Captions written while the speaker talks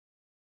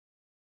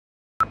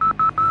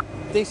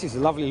This is a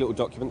lovely little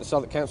document, the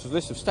Southwark Council's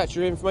list of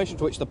statutory information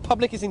to which the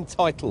public is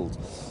entitled.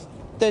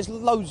 There's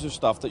loads of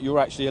stuff that you're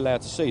actually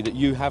allowed to see that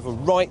you have a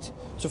right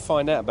to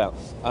find out about,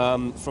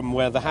 from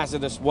where the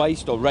hazardous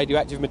waste or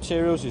radioactive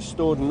materials is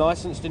stored and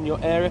licensed in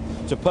your area,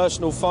 to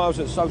personal files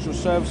that social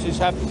services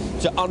have,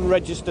 to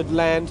unregistered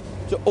land,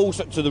 to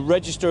also to the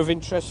register of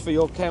interest for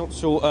your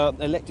council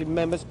elected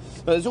members.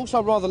 But there's also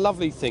a rather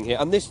lovely thing here,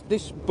 and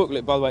this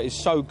booklet, by the way, is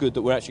so good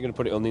that we're actually going to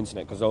put it on the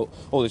internet, because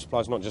all this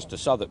applies not just to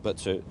Southwark but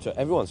to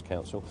everyone's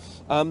council.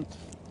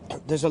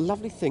 There's a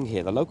lovely thing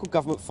here, the Local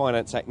Government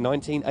Finance Act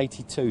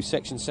 1982,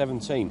 Section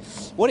 17.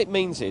 What it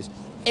means is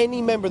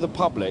any member of the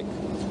public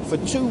for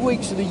 2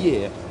 weeks of the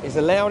year is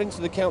allowed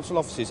into the council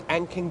offices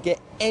and can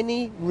get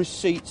any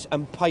receipts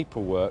and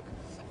paperwork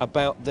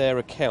about their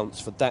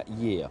accounts for that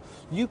year.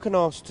 You can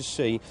ask to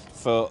see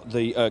for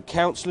the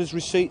councillors'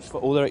 receipts for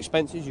all their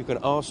expenses. You can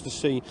ask to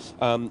see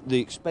the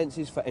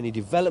expenses for any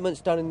developments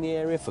done in the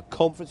area, for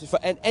conferences, for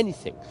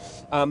anything.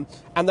 And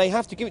they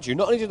have to give it to you.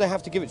 Not only do they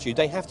have to give it to you,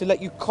 they have to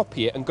let you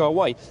copy it and go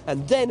away.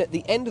 And then at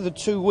the end of the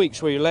 2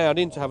 weeks where you're allowed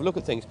in to have a look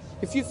at things,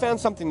 if you found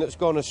something that's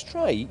gone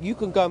astray, you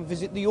can go and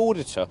visit the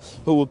auditor,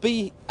 who will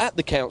be at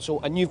the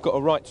council, and you've got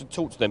a right to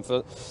talk to them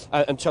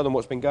and tell them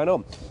what's been going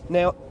on.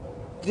 Now,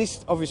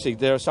 obviously,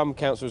 there are some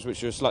councils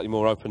which are slightly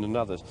more open than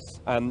others.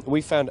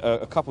 We found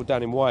a couple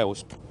down in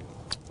Wales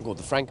called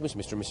the Frankhams,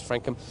 Mr. and Mrs.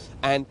 Frankham,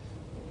 and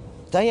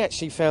they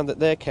actually found that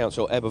their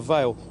council, Ebbw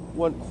Vale,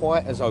 weren't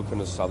quite as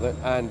open as Southwark,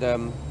 and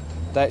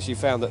they actually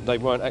found that they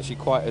weren't actually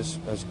quite as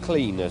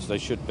clean as they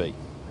should be.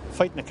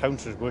 Fighting the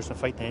council is worse than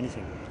fighting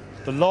anything.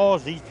 The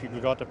laws these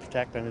people got to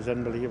protect them is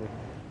unbelievable.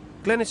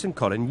 Glenys and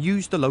Colin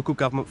used the Local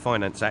Government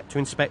Finance Act to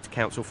inspect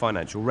council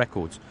financial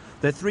records.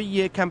 Their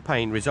 3-year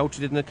campaign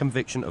resulted in the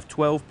conviction of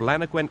 12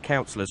 Blanagwent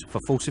councillors for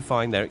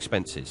falsifying their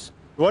expenses.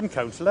 One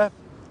councillor,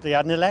 they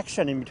had an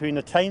election in between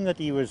the time that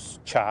he was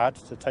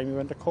charged, the time he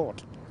went to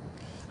court.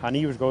 And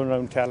he was going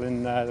around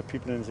telling the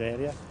people in his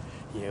area,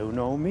 you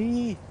know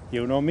me,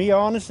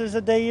 honest as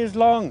the day is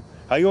long.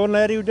 I won't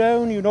let you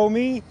down, you know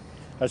me.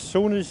 As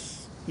soon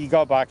as he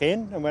got back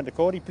in and went to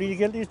court, he pleaded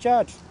guilty as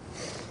charged.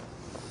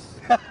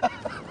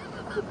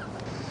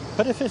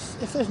 But if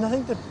there's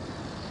nothing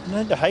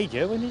to hide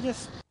you, when you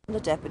just... The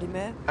deputy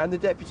mayor. And the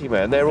deputy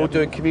mayor, and they're all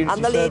doing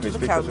community service. And the leader of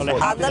the council.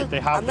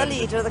 And the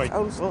leader of the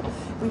council.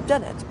 We've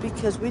done it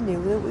because we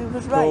knew that we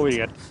was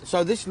right.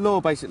 So this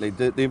law, basically,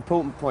 the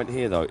important point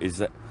here, though, is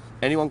that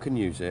anyone can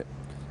use it,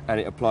 and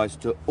it applies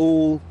to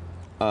all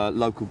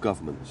local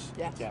governments.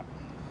 Yeah.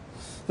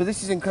 But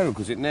this is incredible,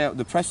 because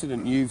the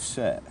precedent you've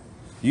set,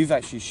 you've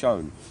actually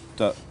shown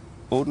that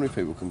ordinary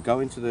people can go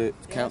into the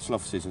council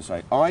offices and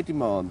say, I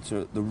demand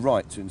the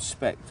right to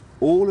inspect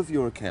all of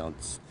your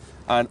accounts,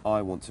 and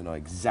I want to know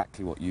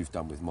exactly what you've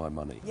done with my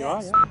money.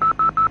 Yes.